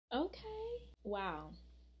Okay. Wow.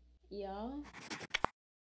 Y'all.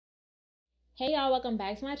 Hey y'all, welcome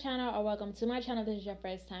back to my channel, or welcome to my channel if this is your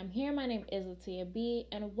first time here. My name is Tayia B,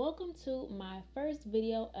 and welcome to my first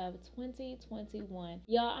video of 2021.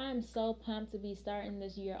 Y'all, I'm so pumped to be starting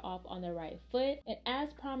this year off on the right foot. And as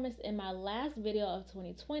promised in my last video of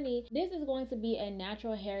 2020, this is going to be a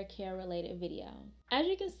natural hair care related video. As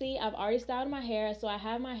you can see, I've already styled my hair, so I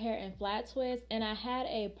have my hair in flat twists, and I had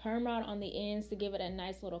a perm rod on the ends to give it a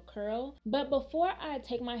nice little curl. But before I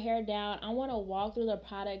take my hair down, I want to walk through the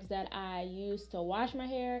products that I use to wash my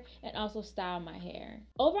hair and also style my hair.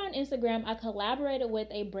 Over on Instagram, I collaborated with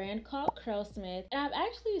a brand called CURLSMITH, and I've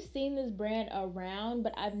actually seen this brand around,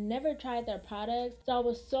 but I've never tried their products, so I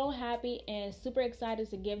was so happy and super excited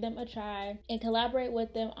to give them a try and collaborate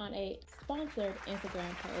with them on a sponsored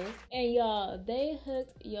Instagram post. And y'all, they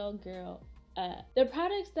hooked your girl up. The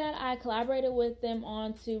products that I collaborated with them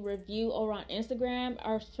on to review over on Instagram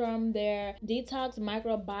are from their Detox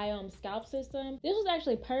Microbiome Scalp System. This was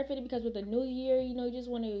actually perfect because with the new year, you know, you just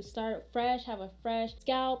want to start fresh, have a fresh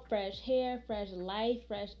scalp, fresh hair, fresh life,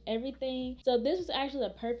 fresh everything. So this was actually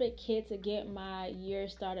the perfect kit to get my year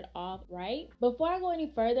started off right. Before I go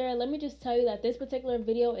any further, let me just tell you that this particular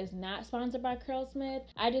video is not sponsored by CURLSMITH.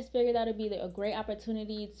 I just figured that would be a great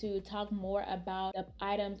opportunity to talk more about the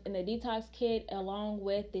items in the detox kit along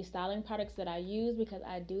with the styling products that I use, because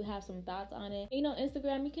I do have some thoughts on it. You know,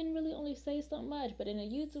 Instagram, you can really only say so much, but in a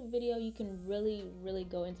YouTube video, you can really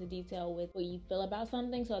go into detail with what you feel about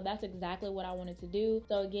something. So that's exactly what I wanted to do.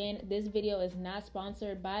 So again, this video is not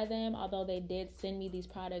sponsored by them, although they did send me these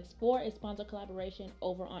products for a sponsored collaboration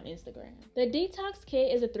over on Instagram. The detox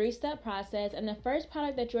kit is a 3-step process, and the first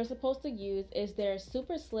product that you're supposed to use is their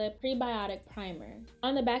Super Slip Pre-Biotic Primer.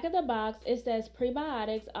 On the back of the box, it says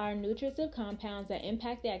prebiotics are nutritive compounds that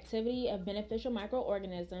impact the activity of beneficial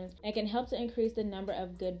microorganisms and can help to increase the number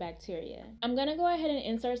of good bacteria. I'm gonna go ahead and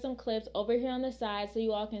insert some clips over here on the side so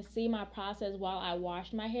you all can see my process while I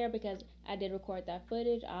washed my hair, because I did record that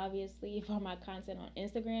footage obviously for my content on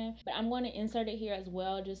Instagram, but I'm going to insert it here as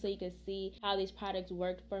well just so you can see how these products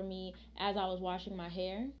worked for me as I was washing my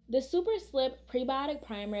hair. The Super Slip Prebiotic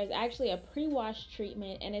Primer is actually a pre-wash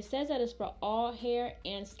treatment, and it says that it's for all hair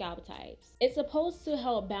and scalp types. It's supposed to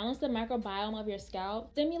help balance the microbiome of your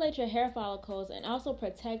scalp, stimulate your hair follicles, and also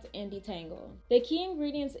protect and detangle. The key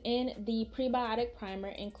ingredients in the Prebiotic Primer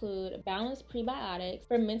include balanced prebiotics,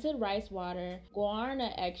 fermented rice water,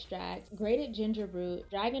 guarana extracts, grated ginger root,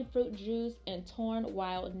 dragon fruit juice, and torn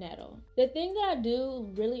wild nettle. The thing that I do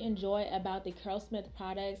really enjoy about the CURLSMITH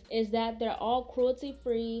products is that they're all cruelty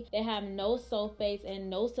free, they have no sulfates and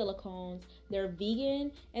no silicones, they're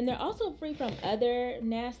vegan, and they're also free from other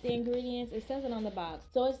nasty ingredients. It says it on the box.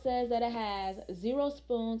 So it says that it has 0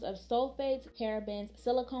 spoons of sulfates, parabens,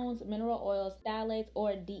 silicones, mineral oils, phthalates,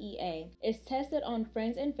 or DEA. It's tested on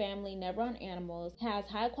friends and family, never on animals, has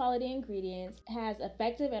high quality ingredients, has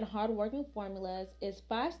effective and hard-working formulas, is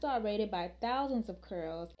 5-star rated by thousands of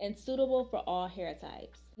curls, and suitable for all hair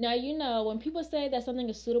types. Now, you know, when people say that something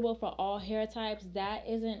is suitable for all hair types, that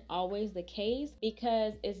isn't always the case,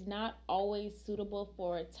 because it's not always suitable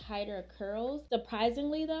for tighter curls.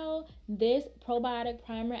 Surprisingly though, this probiotic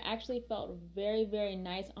primer actually felt very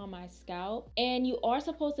nice on my scalp. And you are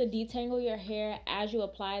supposed to detangle your hair as you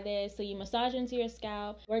apply this. So you massage into your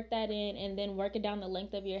scalp, work that in, and then work it down the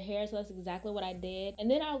length of your hair. So that's exactly what I did. And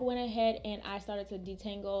then I went ahead and I started to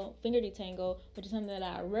detangle, finger detangle, which is something that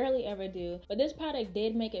I rarely ever do. But this product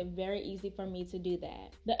did make it very easy for me to do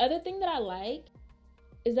that. The other thing that I like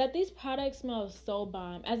is that these products smell so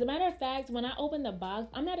bomb. As a matter of fact, when I opened the box,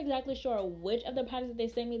 I'm not exactly sure which of the products that they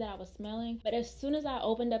sent me that I was smelling, but as soon as I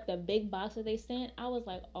opened up the big box that they sent, I was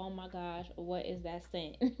like, oh my gosh, what is that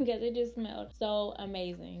scent? Because it just smelled so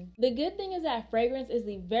amazing. The good thing is that fragrance is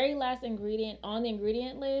the very last ingredient on the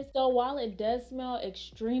ingredient list, so while it does smell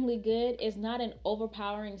extremely good, it's not an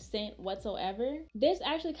overpowering scent whatsoever. This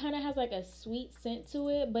actually kind of has like a sweet scent to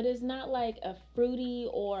it, but it's not like a fruity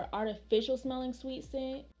or artificial smelling sweet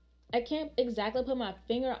scent. I can't exactly put my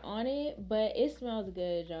finger on it, but it smells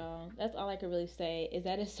good, y'all. That's all I can really say, is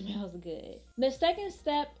that it smells good. The second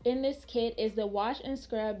step in this kit is the Wash and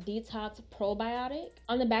Scrub Detox Pro-Biotic.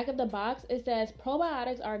 On the back of the box, it says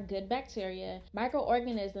probiotics are good bacteria,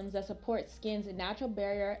 microorganisms that support skin's natural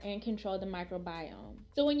barrier and control the microbiome.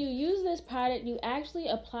 So when you use this product, you actually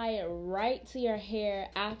apply it right to your hair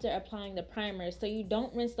after applying the primer, so you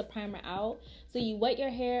don't rinse the primer out. So you wet your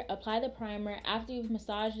hair, apply the primer. After you've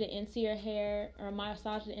massaged it into your hair, or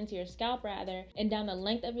massaged it into your scalp rather, and down the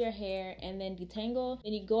length of your hair, and then detangle,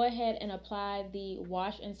 then you go ahead and apply the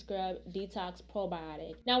Wash and Scrub Detox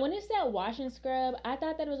Pro-Biotic. Now when it said wash and scrub, I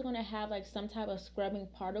thought that it was going to have like some type of scrubbing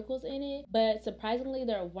particles in it, but surprisingly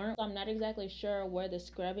there weren't. So I'm not exactly sure where the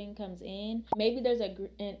scrubbing comes in. Maybe there's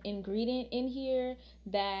an ingredient in here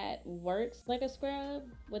that works like a scrub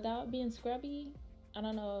without being scrubby. I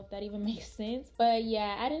don't know if that even makes sense, but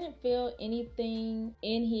yeah, I didn't feel anything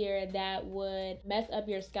in here that would mess up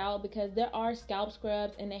your scalp, because there are scalp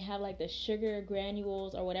scrubs and they have like the sugar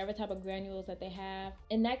granules or whatever type of granules that they have,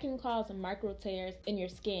 and that can cause micro tears in your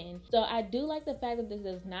skin. So I do like the fact that this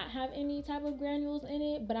does not have any type of granules in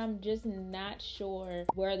it, but I'm just not sure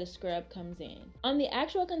where the scrub comes in. On the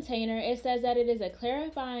actual container, it says that it is a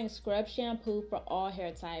clarifying scrub shampoo for all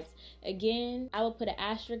hair types. Again, I would put an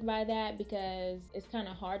asterisk by that because it's kind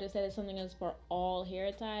of hard to say that something is for all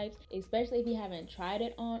hair types, especially if you haven't tried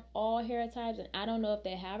it on all hair types, and I don't know if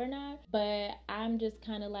they have or not, but I'm just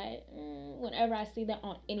kind of like, whenever I see that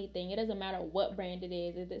on anything, it doesn't matter what brand it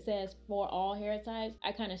is, if it says for all hair types,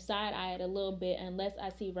 I kind of side eye it a little bit unless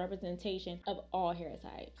I see representation of all hair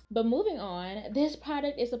types. But moving on, this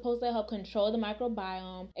product is supposed to help control the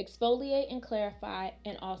microbiome, exfoliate and clarify,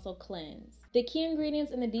 and also cleanse. The key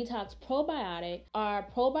ingredients in the Detox Pro-Biotic are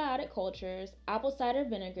probiotic cultures, apple cider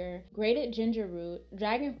vinegar, grated ginger root,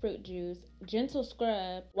 dragon fruit juice, gentle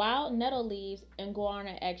scrub, wild nettle leaves, and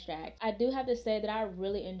guarana extract. I do have to say that I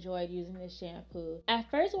really enjoyed using this shampoo.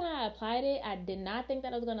 At first when I applied it, I did not think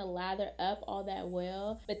that I was going to lather up all that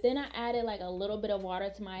well, but then I added like a little bit of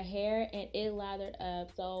water to my hair and it lathered up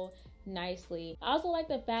so nicely. I also like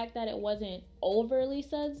the fact that it wasn't overly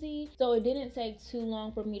sudsy, so it didn't take too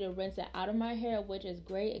long for me to rinse it out of my hair, which is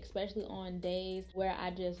great, especially on days where I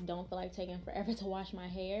just don't feel like taking forever to wash my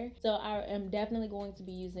hair. So I am definitely going to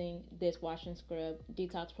be using this Wash and Scrub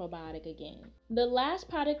Detox Probiotic again. The last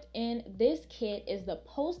product in this kit is the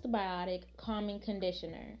Post-Biotic Calming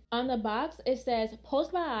Conditioner. On the box, it says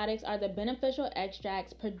postbiotics are the beneficial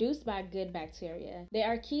extracts produced by good bacteria. They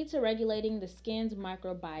are key to regulating the skin's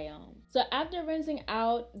microbiome. So after rinsing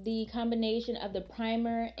out the combination of the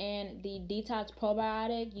primer and the Detox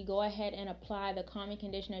Probiotic, you go ahead and apply the calming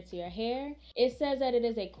conditioner to your hair. It says that it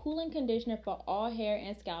is a cooling conditioner for all hair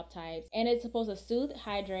and scalp types, and it's supposed to soothe,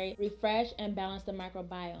 hydrate, refresh, and balance the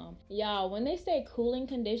microbiome. Y'all, when they say cooling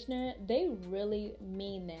conditioner, they really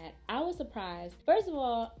mean that. I was surprised. First of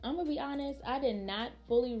all, I'm gonna be honest, I did not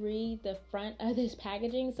fully read the front of this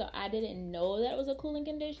packaging, so I didn't know that it was a cooling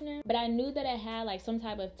conditioner, but I knew that it had like some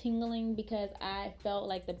type of tingling because I felt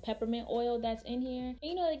like the peppermint oil that's in here, and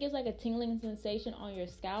you know, it gives like a tingling sensation on your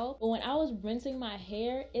scalp. But when I was rinsing my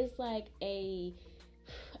hair, it's like I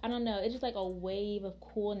don't know, it's just like a wave of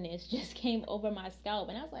coolness just came over my scalp,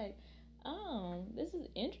 and I was like, oh, this is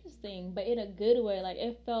interesting, but in a good way. Like,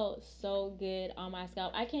 it felt so good on my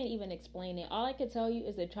scalp. I can't even explain it. All I could tell you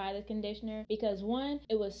is to try this conditioner because one,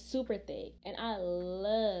 it was super thick, and I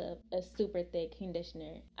love a super thick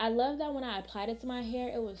conditioner. I love that when I applied it to my hair,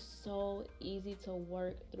 it was so easy to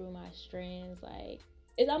work through my strands. Like,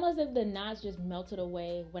 it's almost as if the knots just melted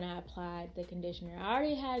away when I applied the conditioner. I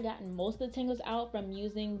already had gotten most of the tangles out from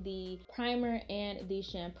using the primer and the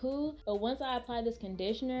shampoo, but once I applied this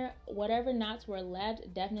conditioner, whatever knots were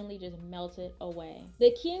left definitely just melted away.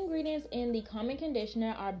 The key ingredients in the calming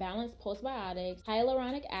conditioner are balanced postbiotics,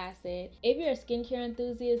 hyaluronic acid. If you're a skincare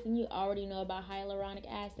enthusiast, then you already know about hyaluronic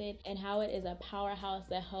acid and how it is a powerhouse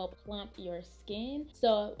to help plump your skin.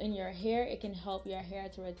 So in your hair, it can help your hair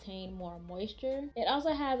to retain more moisture. It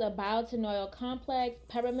also has a biotin complex,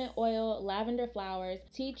 peppermint oil, lavender flowers,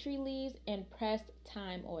 tea tree leaves, and pressed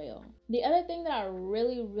thyme oil. The other thing that I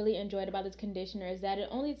really enjoyed about this conditioner is that it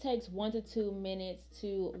only takes 1 to 2 minutes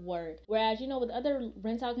to work. Whereas, you know, with other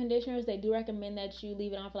rinse out conditioners, they do recommend that you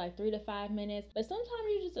leave it on for like 3 to 5 minutes, but sometimes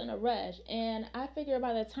you're just in a rush. And I figure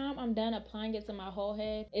by the time I'm done applying it to my whole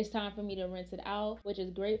head, it's time for me to rinse it out, which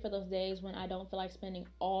is great for those days when I don't feel like spending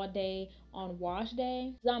all day on wash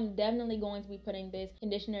day. So I'm definitely going to be putting this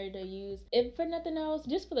conditioner to use, if for nothing else,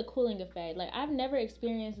 just for the cooling effect. Like, I've never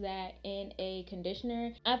experienced that in a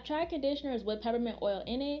conditioner. I've tried conditioners with peppermint oil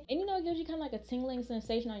in it, and you know, it gives you kind of like a tingling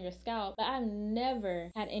sensation on your scalp, but I've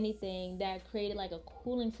never had anything that created like a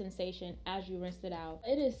cooling sensation as you rinsed it out.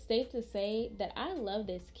 It is safe to say that I love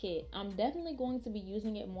this kit. I'm definitely going to be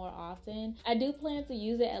using it more often. I do plan to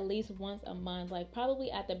use it at least once a month, like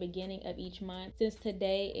probably at the beginning of each month. Since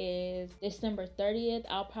today is December 30th,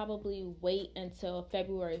 I'll probably wait until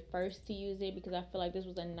February 1st to use it because I feel like this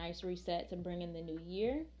was a nice reset to bring in the new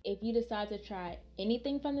year. If you decide to try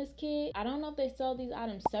anything from this kit. I don't know if they sell these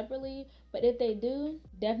items separately, but if they do,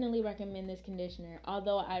 definitely recommend this conditioner.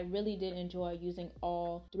 Although I really did enjoy using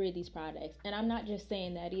all 3 of these products. And I'm not just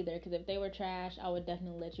saying that either, because if they were trash, I would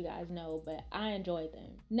definitely let you guys know, but I enjoyed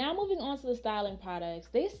them. Now moving on to the styling products.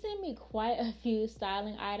 They sent me quite a few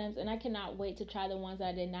styling items, and I cannot wait to try the ones that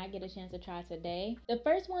I did not get a chance to try today. The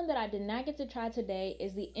first one that I did not get to try today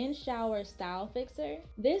is the In Shower Style Fixer.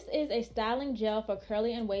 This is a styling gel for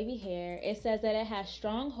curly and wavy hair. It says that it has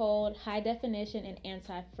strong hold, high definition, and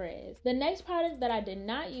anti-frizz. The next product that I did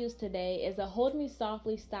not use today is the Hold Me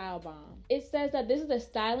Softly Style Balm. It says that this is a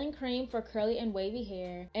styling cream for curly and wavy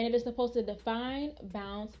hair, and it is supposed to define,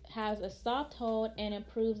 bounce, has a soft hold, and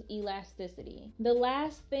improves elasticity. The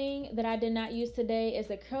last thing that I did not use today is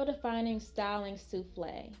the Curl Defining Styling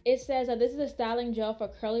Souffle. It says that this is a styling gel for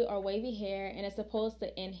curly or wavy hair, and it's supposed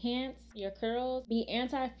to enhance your curls, be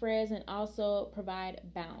anti-frizz, and also provide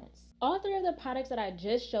bounce. All 3 of the products that I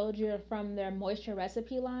just showed you are from their moisture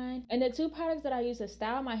recipe line, and the 2 products that I use to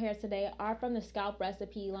style my hair today are from the Scalp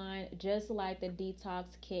recipe line, just like the detox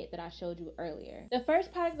kit that I showed you earlier. The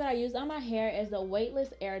first product that I use on my hair is the Weightless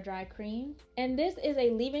Air Dry Cream, and this is a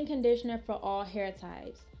leave-in conditioner for all hair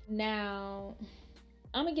types. Now,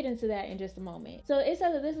 I'm gonna get into that in just a moment. So it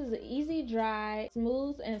says that this is easy dry,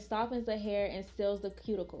 smooths and softens the hair and seals the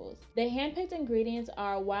cuticles. The hand-picked ingredients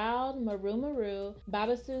are wild maru,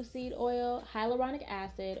 babasu seed oil, hyaluronic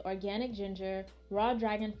acid, organic ginger, raw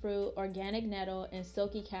dragon fruit, organic nettle, and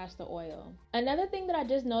silky castor oil. Another thing that I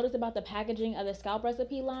just noticed about the packaging of the Scalp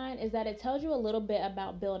recipe line is that it tells you a little bit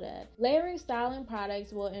about buildup. Layering styling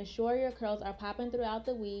products will ensure your curls are popping throughout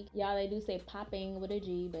the week. Y'all, they do say popping with a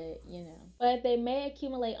G, but you know. But they may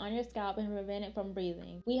accumulate on your scalp and prevent it from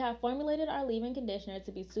breathing. We have formulated our leave-in conditioner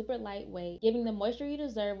to be super lightweight, giving the moisture you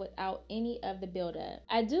deserve without any of the buildup.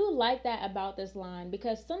 I do like that about this line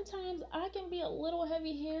because sometimes I can be a little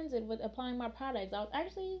heavy-handed with applying my products. I was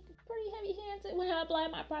actually pretty heavy-handed when I applied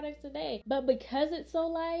my products today. But because it's so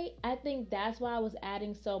light, I think that's why I was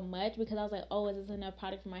adding so much, because I was like, oh, is this enough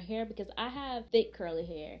product for my hair? Because I have thick curly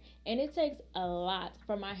hair and it takes a lot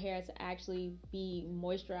for my hair to actually be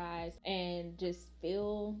moisturized and just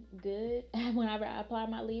feel good whenever I apply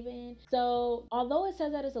my leave-in. So although it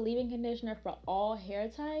says that it's a leave-in conditioner for all hair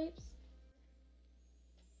types,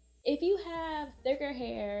 if you have thicker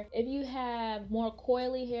hair, if you have more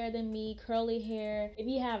coily hair than me, curly hair, if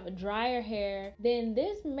you have drier hair, then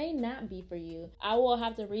this may not be for you. I will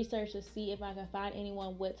have to research to see if I can find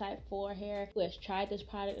anyone with type 4 hair who has tried this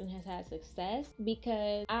product and has had success,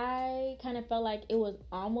 because I kind of felt like it was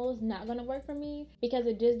almost not going to work for me because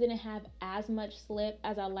it just didn't have as much slip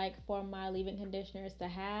as I like for my leave-in conditioners to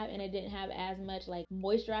have, and it didn't have as much like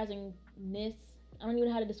moisturizing-ness. I don't even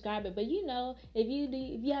know how to describe it, but you know, if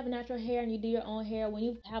you have natural hair and you do your own hair, when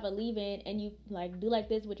you have a leave-in and you like do like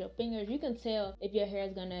this with your fingers, you can tell if your hair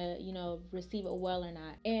is gonna, you know, receive it well or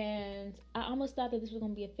not. And I almost thought that this was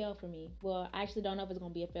gonna be a fail for me. Well, I actually don't know if it's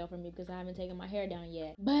gonna be a fail for me because I haven't taken my hair down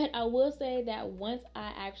yet. But I will say that once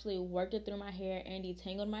I actually worked it through my hair and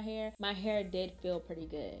detangled my hair did feel pretty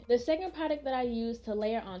good. The second product that I used to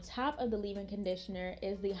layer on top of the leave-in conditioner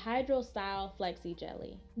is the Hydro Style Flexi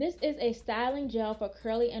Jelly. This is a styling gel for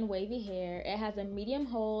curly and wavy hair. It has a medium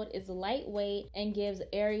hold, is lightweight, and gives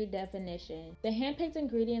airy definition. The hand-picked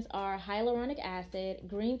ingredients are hyaluronic acid,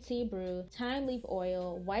 green tea brew, thyme leaf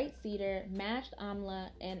oil, white cedar, mashed amla,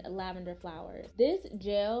 and lavender flowers. This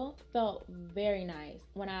gel felt very nice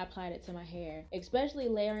when I applied it to my hair, especially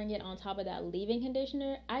layering it on top of that leave-in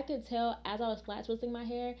conditioner. I could tell as I was flat twisting my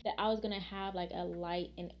hair that I was gonna have like a light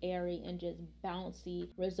and airy and just bouncy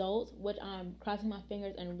result, which I'm crossing my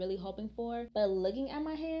fingers and really hoping for. But looking at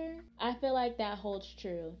my hair, I feel like that holds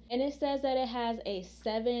true. And it says that it has a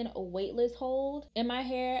 7 weightless hold, and my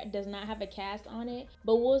hair does not have a cast on it,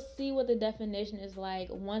 but we'll see what the definition is like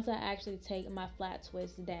once I actually take my flat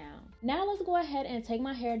twist down. Now let's go ahead and take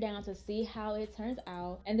my hair down to see how it turns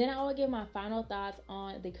out, and then I will give my final thoughts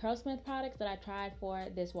on the CURLSMITH products that I tried for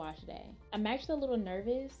this wash day. I'm actually a little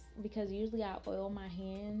nervous because usually I oil my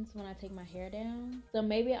hands when I take my hair down, so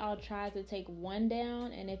maybe I'll try to take one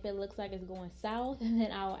down, and if it looks like it's going south, then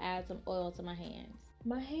I'll add some oil to my hands.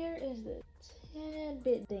 My hair is a tad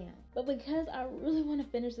bit damp, but because I really want to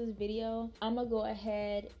finish this video, I'm gonna go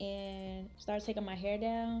ahead and start taking my hair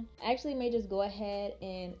down. I actually may just go ahead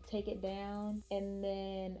and take it down and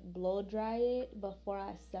then blow dry it before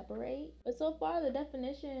I separate. But so far the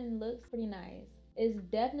definition looks pretty nice. It's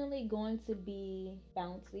definitely going to be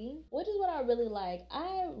bouncy, which is what I really like.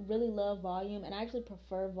 I really love volume, and I actually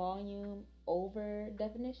prefer volume over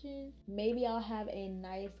definition. Maybe I'll have a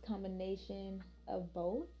nice combination of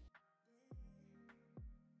both.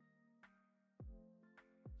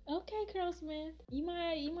 Okay, CURLSMITH, you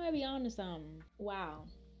might be on to something. Wow,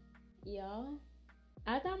 y'all.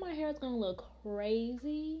 I thought my hair was gonna look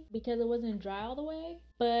crazy because it wasn't dry all the way.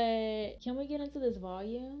 But can we get into this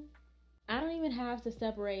volume? I don't even have to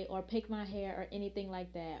separate or pick my hair or anything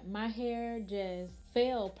like that. My hair just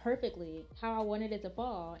fell perfectly how I wanted it to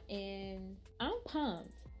fall, and I'm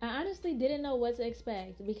pumped. I honestly didn't know what to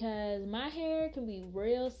expect because my hair can be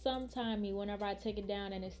real sometimey whenever I take it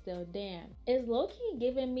down and it's still damp. It's low-key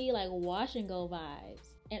giving me like wash and go vibes.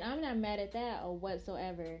 And I'm not mad at that or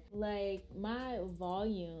whatsoever. Like, my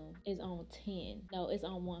volume is on 10. No, it's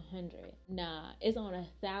on 100. Nah, it's on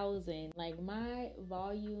 1,000. Like, my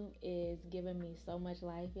volume is giving me so much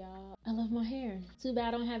life, y'all. I love my hair. Too bad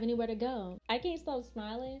I don't have anywhere to go. I can't stop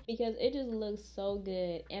smiling because it just looks so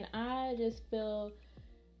good. And I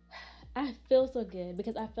feel so good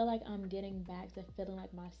because I feel like I'm getting back to feeling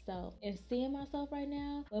like myself and seeing myself right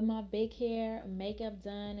now with my big hair, makeup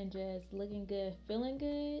done, and just looking good, feeling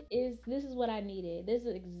good. This is what I needed. This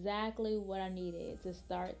is exactly what I needed to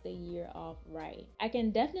start the year off right. I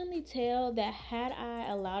can definitely tell that had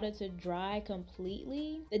I allowed it to dry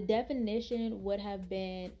completely, the definition would have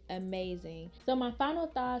been amazing. So my final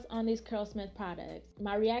thoughts on these CURLSMITH products.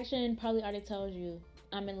 My reaction probably already tells you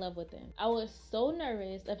I'm in love with them. I was so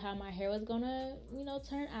nervous of how my hair was gonna,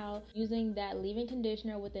 turn out using that leave-in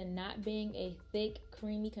conditioner with it not being a thick,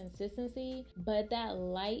 creamy consistency, but that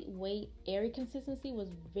lightweight, airy consistency was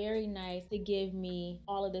very nice to give me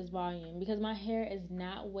all of this volume because my hair is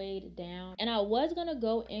not weighed down. And I was gonna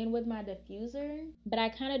go in with my diffuser, but I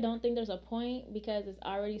kind of don't think there's a point because it's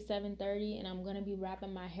already 7:30 and I'm gonna be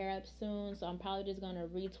wrapping my hair up soon, so I'm probably just gonna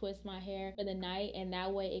retwist my hair for the night, and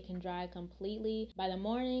that way it can dry completely by the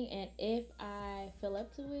morning. And if I feel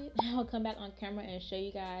up to it, I'll come back on camera and show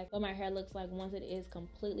you guys what my hair looks like once it is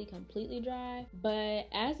completely dry. But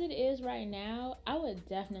as it is right now, I would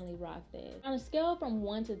definitely rock this. On a scale from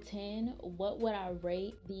 1 to 10, what would I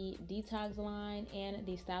rate the detox line and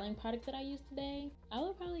the styling product that I used today? I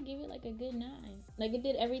would probably give it like a good 9. Like, it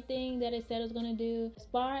did everything that it said it was gonna do as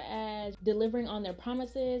far as delivering on their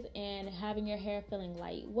promises and having your hair feeling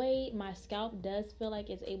lightweight. My scalp does feel like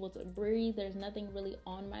it's able to breathe. There's nothing really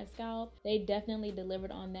on my scalp. They definitely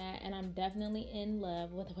delivered on that, and I'm definitely in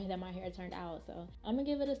love with the way that my hair turned out. So I'm gonna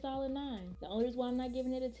give it a solid 9. The only reason why I'm not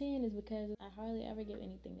giving it a 10 is because I hardly ever give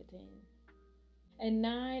anything a 10. And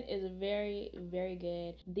 9 is very, very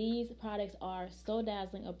good. These products are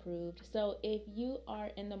SoDazzling approved. So if you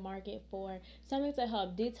are in the market for something to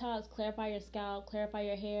help detox, clarify your scalp, clarify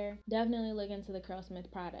your hair, definitely look into the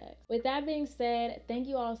CURLSMITH products. With that being said, thank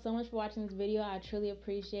you all so much for watching this video. I truly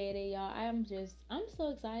appreciate it, y'all. I'm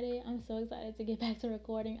so excited. I'm so excited to get back to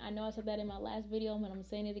recording. I know I said that in my last video, but I'm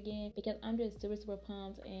saying it again because I'm just super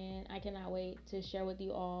pumped, and I cannot wait to share with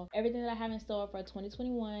you all everything that I have in store for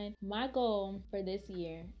 2021. My goal for this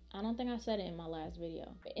year, I don't think I said it in my last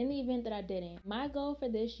video, but in the event that I didn't, my goal for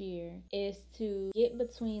this year is to get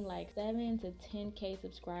between like 7 to 10K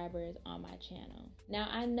subscribers on my channel. Now,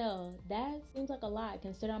 I know that seems like a lot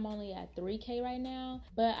considering I'm only at 3K right now,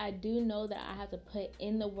 but I do know that I have to put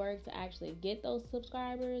in the work to actually get those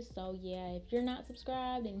subscribers. So yeah, if you're not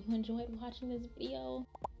subscribed and you enjoyed watching this video,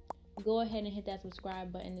 go ahead and hit that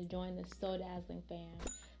subscribe button to join the SoDazzling fam.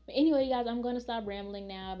 But anyway, you guys, I'm going to stop rambling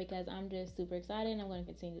now because I'm just super excited and I'm going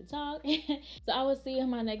to continue to talk. So I will see you in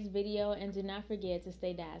my next video, and do not forget to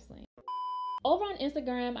stay dazzling. Over on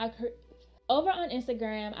Instagram,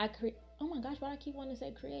 oh my gosh, why do I keep wanting to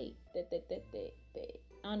say create? I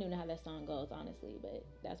don't even know how that song goes, honestly, but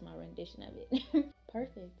that's my rendition of it.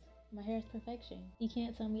 Perfect. My hair is perfection. You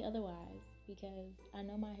can't tell me otherwise because I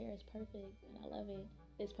know my hair is perfect and I love it.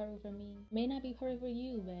 It's perfect for me. May not be perfect for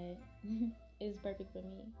you, but it's perfect for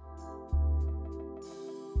me.